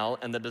Ishmael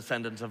and the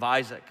descendants of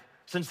Isaac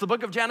since the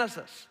book of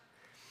Genesis.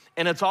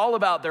 And it's all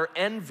about their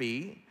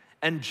envy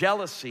and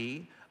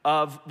jealousy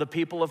of the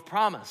people of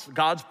promise,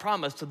 God's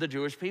promise to the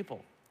Jewish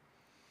people.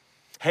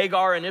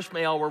 Hagar and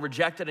Ishmael were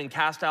rejected and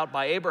cast out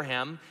by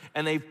Abraham,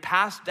 and they've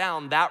passed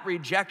down that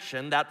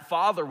rejection, that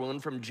father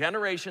wound, from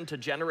generation to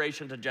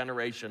generation to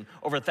generation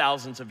over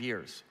thousands of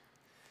years.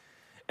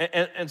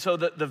 And so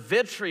the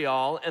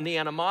vitriol and the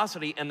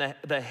animosity and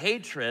the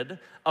hatred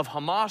of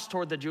Hamas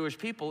toward the Jewish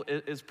people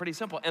is pretty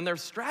simple. And their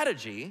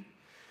strategy,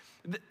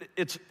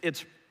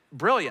 it's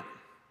brilliant.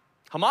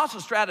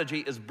 Hamas's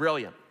strategy is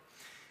brilliant.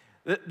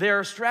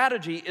 Their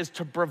strategy is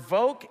to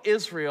provoke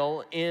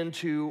Israel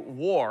into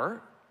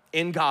war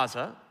in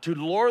Gaza, to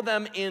lure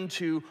them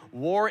into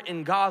war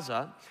in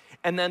Gaza,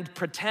 and then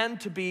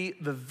pretend to be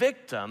the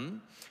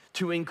victim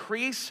to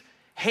increase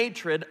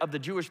hatred of the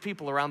Jewish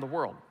people around the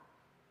world.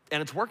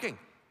 And it's working.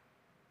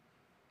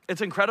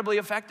 It's incredibly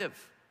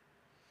effective.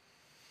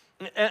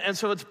 And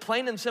so it's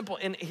plain and simple.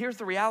 And here's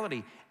the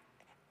reality.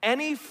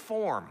 Any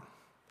form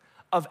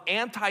of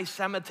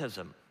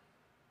anti-Semitism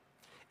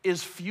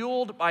is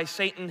fueled by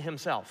Satan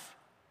himself.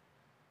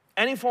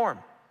 Any form.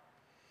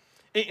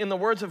 In the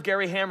words of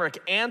Gary Hamrick,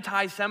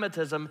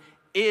 anti-Semitism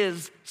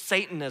is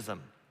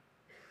Satanism.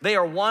 They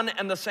are one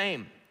and the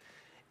same.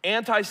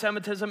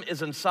 Anti-Semitism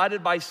is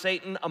incited by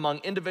Satan among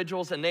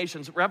individuals and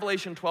nations.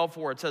 Revelation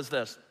 12:4, it says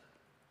this.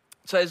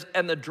 It says,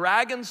 and the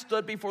dragon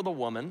stood before the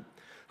woman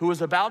who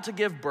was about to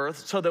give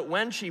birth so that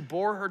when she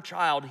bore her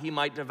child, he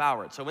might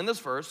devour it. So in this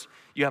verse,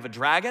 you have a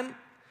dragon,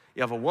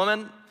 you have a woman,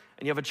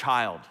 and you have a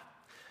child.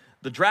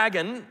 The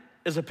dragon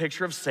is a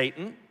picture of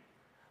Satan.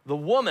 The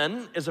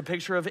woman is a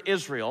picture of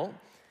Israel.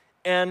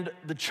 And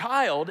the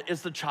child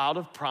is the child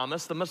of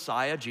promise, the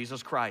Messiah,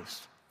 Jesus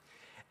Christ.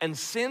 And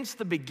since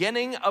the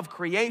beginning of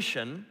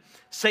creation,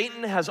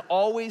 Satan has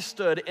always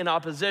stood in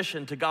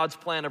opposition to God's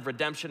plan of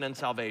redemption and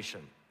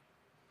salvation.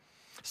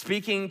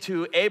 Speaking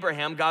to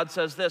Abraham, God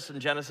says this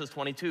in Genesis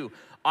 22,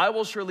 I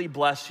will surely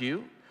bless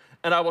you,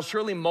 and I will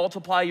surely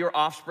multiply your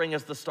offspring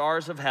as the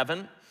stars of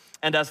heaven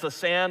and as the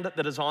sand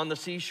that is on the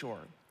seashore.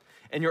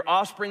 And your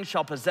offspring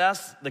shall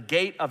possess the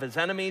gate of his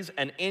enemies,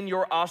 and in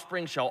your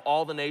offspring shall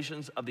all the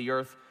nations of the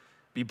earth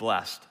be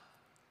blessed.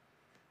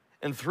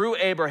 And through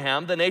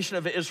Abraham, the nation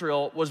of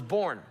Israel was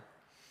born.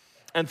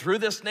 And through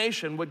this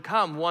nation would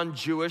come one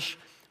Jewish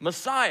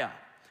Messiah,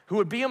 who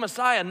would be a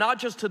Messiah not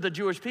just to the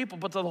Jewish people,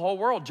 but to the whole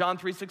world. John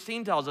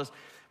 3:16 tells us,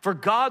 for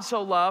God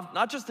so loved,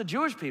 not just the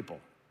Jewish people,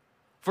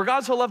 for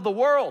God so loved the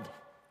world.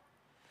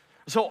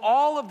 So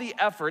all of the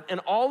effort and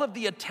all of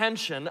the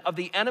attention of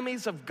the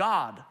enemies of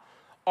God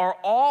are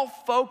all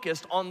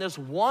focused on this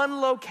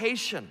one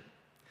location.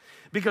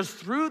 Because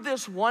through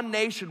this one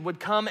nation would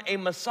come a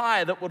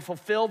Messiah that would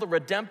fulfill the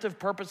redemptive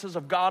purposes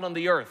of God on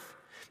the earth.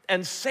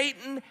 And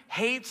Satan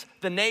hates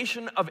the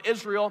nation of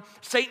Israel.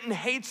 Satan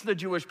hates the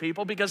Jewish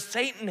people because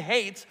Satan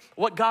hates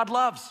what God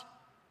loves.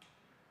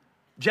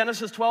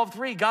 Genesis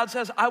 12:3, God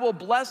says, I will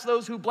bless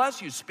those who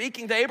bless you,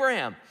 speaking to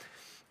Abraham.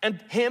 And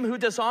him who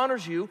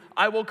dishonors you,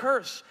 I will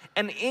curse.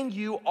 And in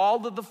you,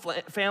 all of the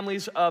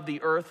families of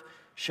the earth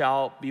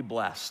shall be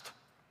blessed.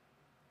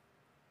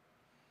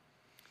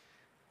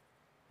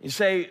 You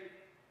say,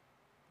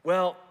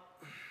 well,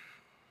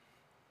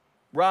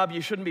 Rob,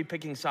 you shouldn't be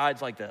picking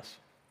sides like this.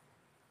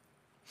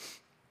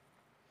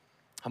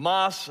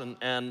 Hamas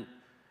and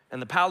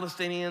the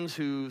Palestinians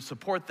who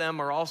support them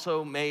are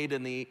also made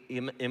in the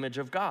image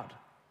of God.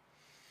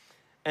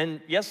 And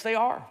yes, they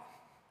are.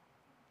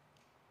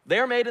 They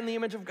are made in the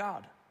image of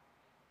God,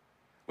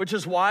 which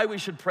is why we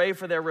should pray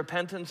for their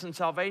repentance and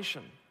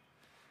salvation.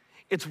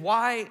 It's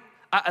why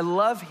I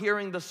love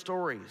hearing the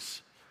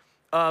stories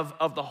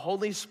of the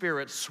Holy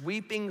Spirit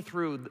sweeping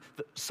through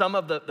some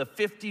of the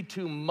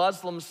 52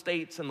 Muslim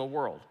states in the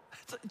world.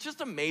 It's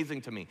just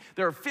amazing to me.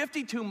 There are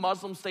 52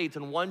 Muslim states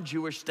and one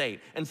Jewish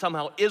state, and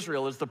somehow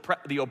Israel is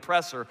the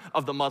oppressor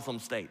of the Muslim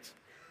states.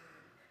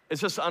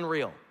 It's just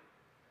unreal.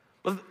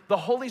 But the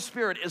Holy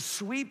Spirit is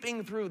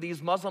sweeping through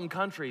these Muslim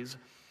countries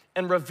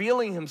and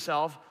revealing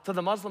himself to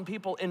the Muslim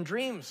people in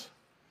dreams.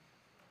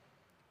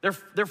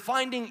 They're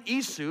finding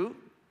Isu,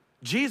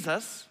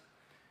 Jesus,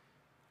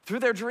 through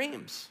their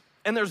dreams.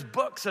 And there's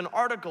books and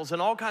articles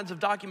and all kinds of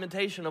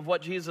documentation of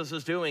what Jesus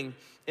is doing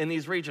in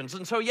these regions.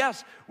 And so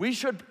yes,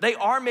 they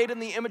are made in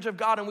the image of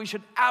God, and we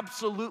should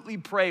absolutely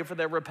pray for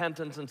their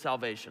repentance and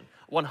salvation.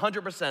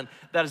 100%,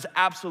 that is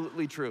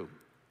absolutely true.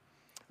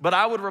 But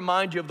I would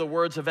remind you of the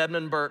words of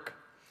Edmund Burke,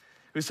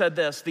 who said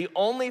this, the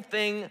only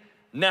thing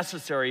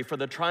necessary for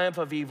the triumph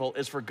of evil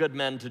is for good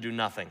men to do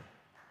nothing.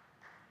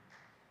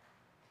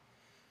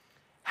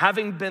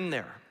 having been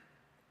there,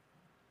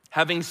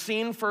 having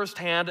seen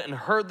firsthand and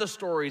heard the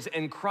stories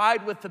and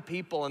cried with the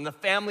people and the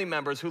family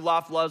members who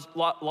lost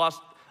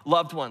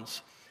loved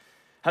ones,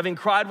 having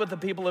cried with the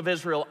people of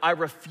Israel, I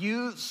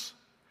refuse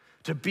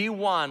to be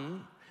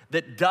one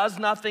that does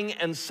nothing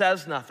and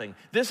says nothing.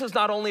 This is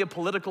not only a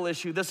political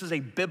issue, this is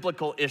a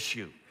biblical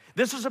issue.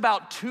 This is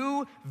about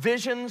two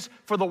visions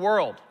for the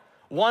world,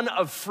 one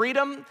of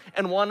freedom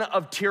and one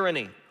of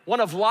tyranny,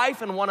 one of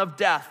life and one of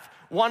death,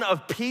 one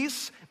of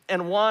peace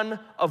and one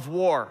of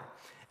war.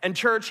 And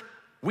church,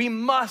 we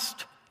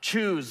must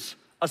choose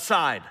a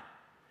side.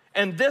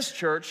 And this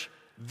church,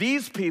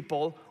 these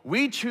people,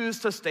 we choose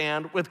to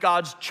stand with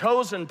God's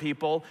chosen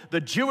people,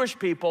 the Jewish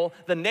people,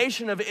 the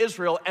nation of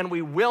Israel, and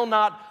we will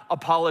not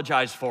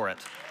apologize for it.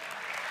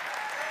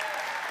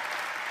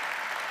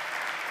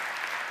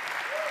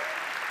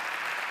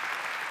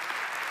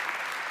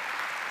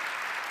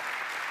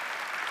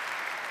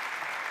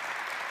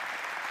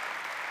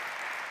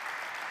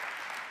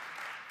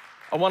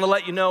 I want to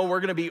let you know we're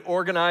going to be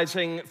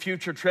organizing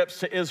future trips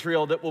to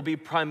Israel that will be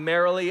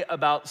primarily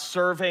about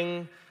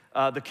serving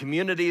the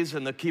communities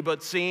and the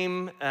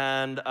kibbutzim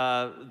and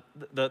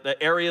the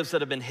areas that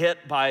have been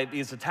hit by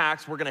these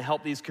attacks. We're going to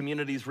help these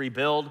communities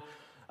rebuild,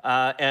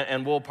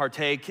 and we'll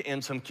partake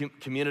in some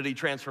community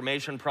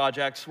transformation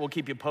projects. We'll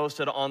keep you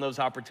posted on those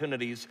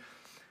opportunities.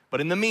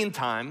 But in the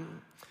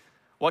meantime,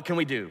 what can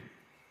we do?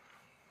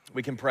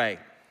 We can pray.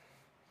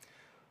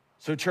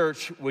 So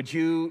church, would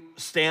you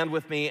stand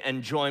with me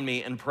and join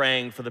me in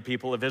praying for the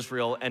people of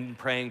Israel and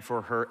praying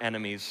for her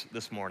enemies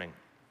this morning?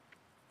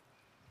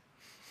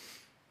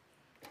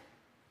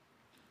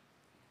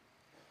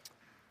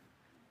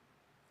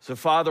 So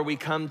Father, we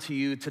come to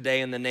you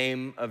today in the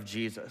name of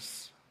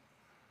Jesus.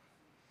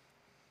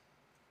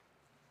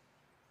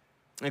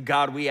 And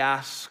God, we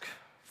ask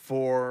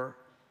for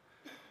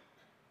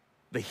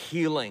the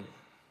healing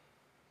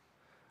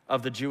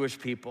of the Jewish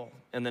people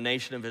and the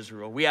nation of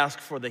Israel. We ask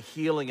for the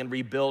healing and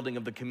rebuilding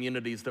of the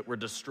communities that were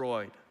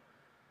destroyed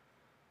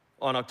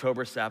on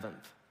October 7th.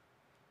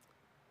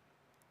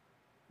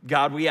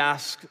 God, we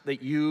ask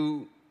that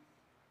you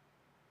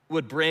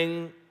would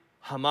bring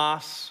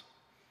Hamas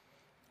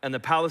and the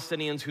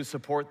Palestinians who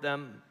support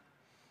them,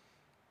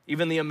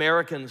 even the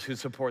Americans who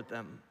support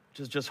them, which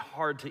is just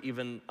hard to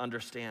even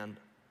understand.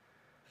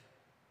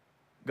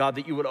 God,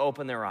 that you would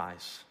open their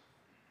eyes.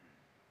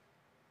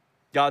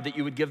 God, that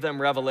you would give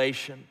them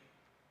revelation.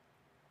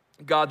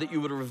 God, that you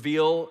would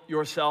reveal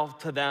yourself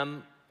to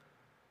them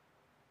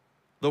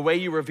the way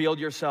you revealed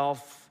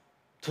yourself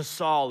to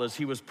Saul as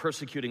he was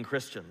persecuting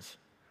Christians.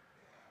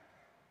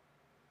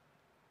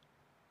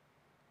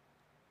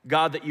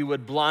 God, that you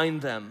would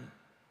blind them,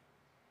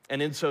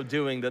 and in so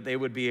doing, that they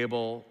would be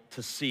able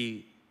to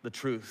see the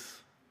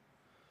truth.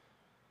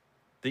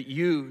 That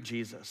you,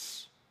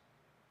 Jesus,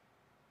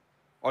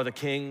 are the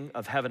King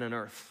of heaven and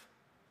earth.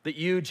 That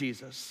you,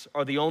 Jesus,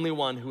 are the only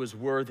one who is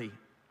worthy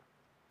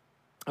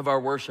of our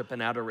worship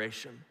and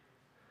adoration.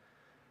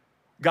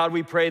 God,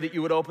 we pray that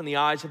you would open the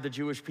eyes of the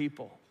Jewish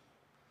people,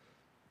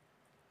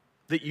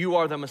 that you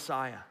are the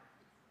Messiah,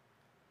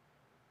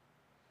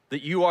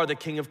 that you are the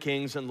King of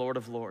kings and Lord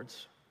of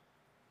lords.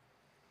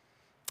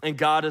 And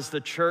God, as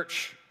the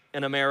church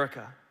in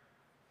America,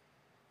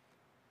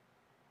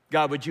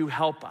 God, would you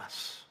help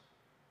us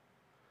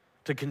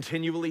to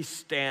continually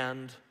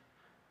stand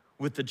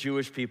with the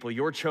Jewish people,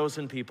 your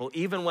chosen people,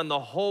 even when the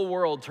whole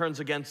world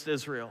turns against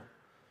Israel.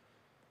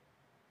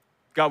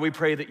 God, we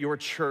pray that your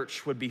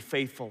church would be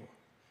faithful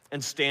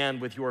and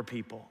stand with your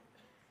people.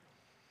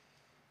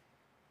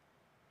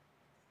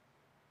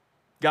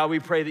 God, we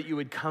pray that you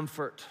would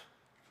comfort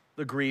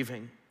the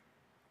grieving,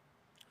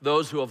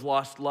 those who have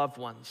lost loved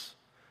ones,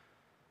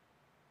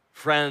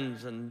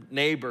 friends and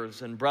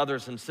neighbors and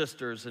brothers and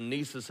sisters and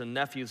nieces and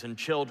nephews and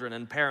children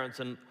and parents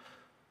and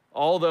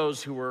all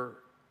those who were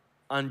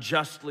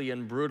unjustly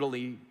and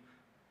brutally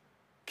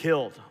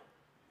killed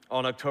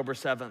on October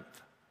 7th.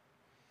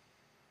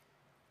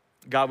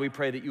 God, we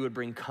pray that you would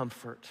bring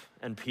comfort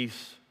and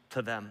peace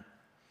to them.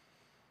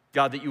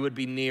 God, that you would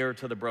be near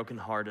to the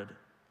brokenhearted.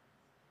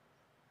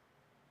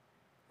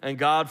 And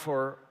God,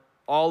 for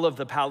all of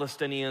the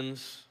Palestinian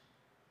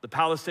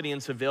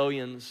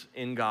civilians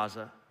in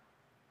Gaza,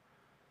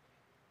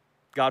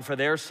 God, for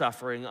their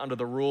suffering under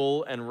the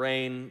rule and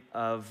reign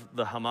of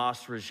the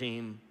Hamas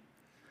regime,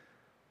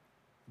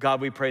 God,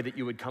 we pray that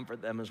you would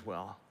comfort them as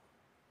well.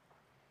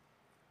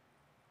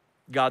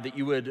 God, that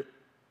you would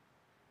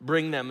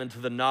bring them into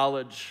the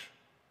knowledge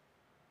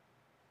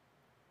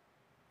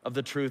of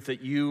the truth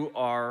that you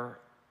are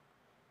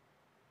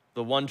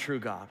the one true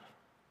God.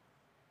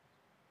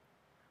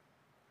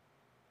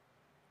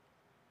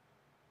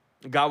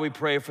 God, we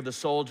pray for the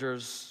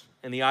soldiers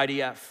in the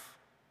IDF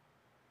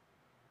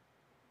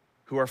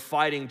who are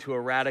fighting to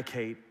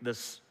eradicate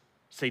this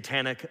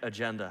satanic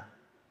agenda,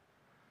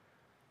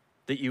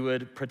 that you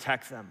would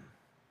protect them,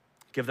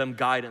 give them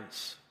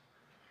guidance,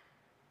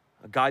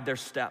 guide their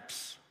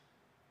steps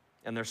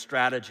and their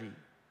strategy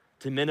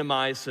to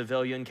minimize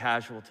civilian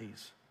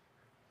casualties.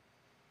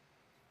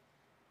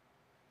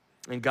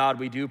 And God,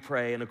 we do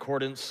pray in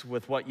accordance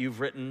with what you've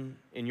written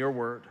in your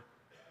word.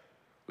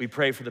 We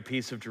pray for the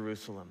peace of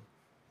Jerusalem.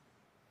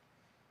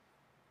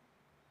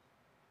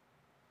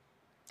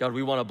 God,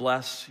 we want to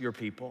bless your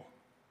people,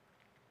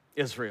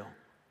 Israel.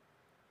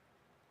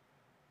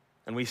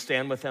 And we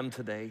stand with them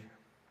today.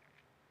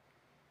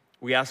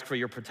 We ask for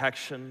your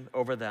protection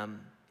over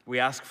them. We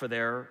ask for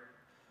their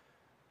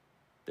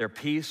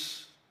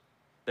peace,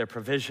 their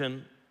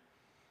provision.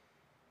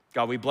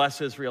 God, we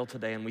bless Israel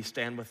today and we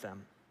stand with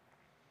them.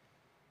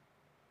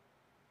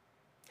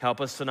 Help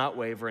us to not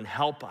waver and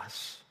help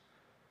us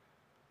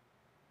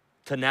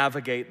to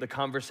navigate the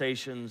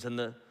conversations and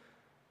the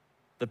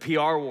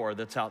PR war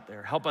that's out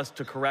there. Help us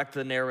to correct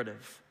the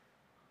narrative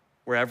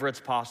wherever it's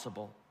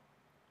possible.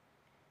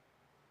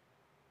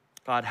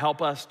 God,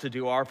 help us to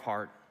do our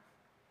part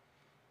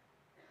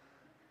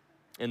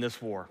in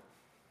this war.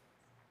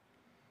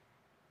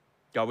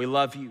 God, we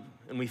love you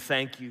and we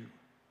thank you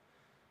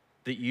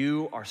that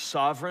you are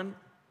sovereign,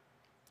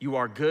 you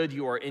are good,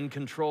 you are in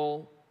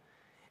control,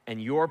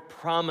 and your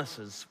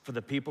promises for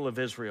the people of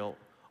Israel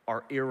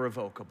are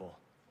irrevocable.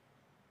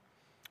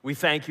 We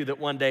thank you that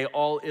one day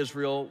all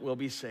Israel will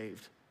be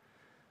saved.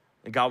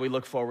 And God, we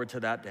look forward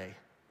to that day.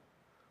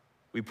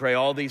 We pray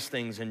all these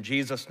things in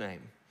Jesus'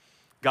 name.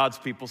 God's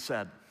people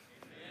said,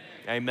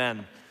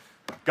 amen.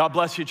 God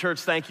bless you,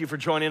 church. Thank you for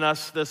joining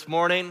us this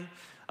morning.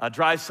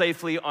 Drive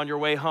safely on your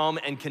way home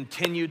and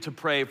continue to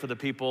pray for the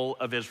people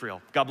of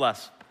Israel. God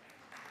bless.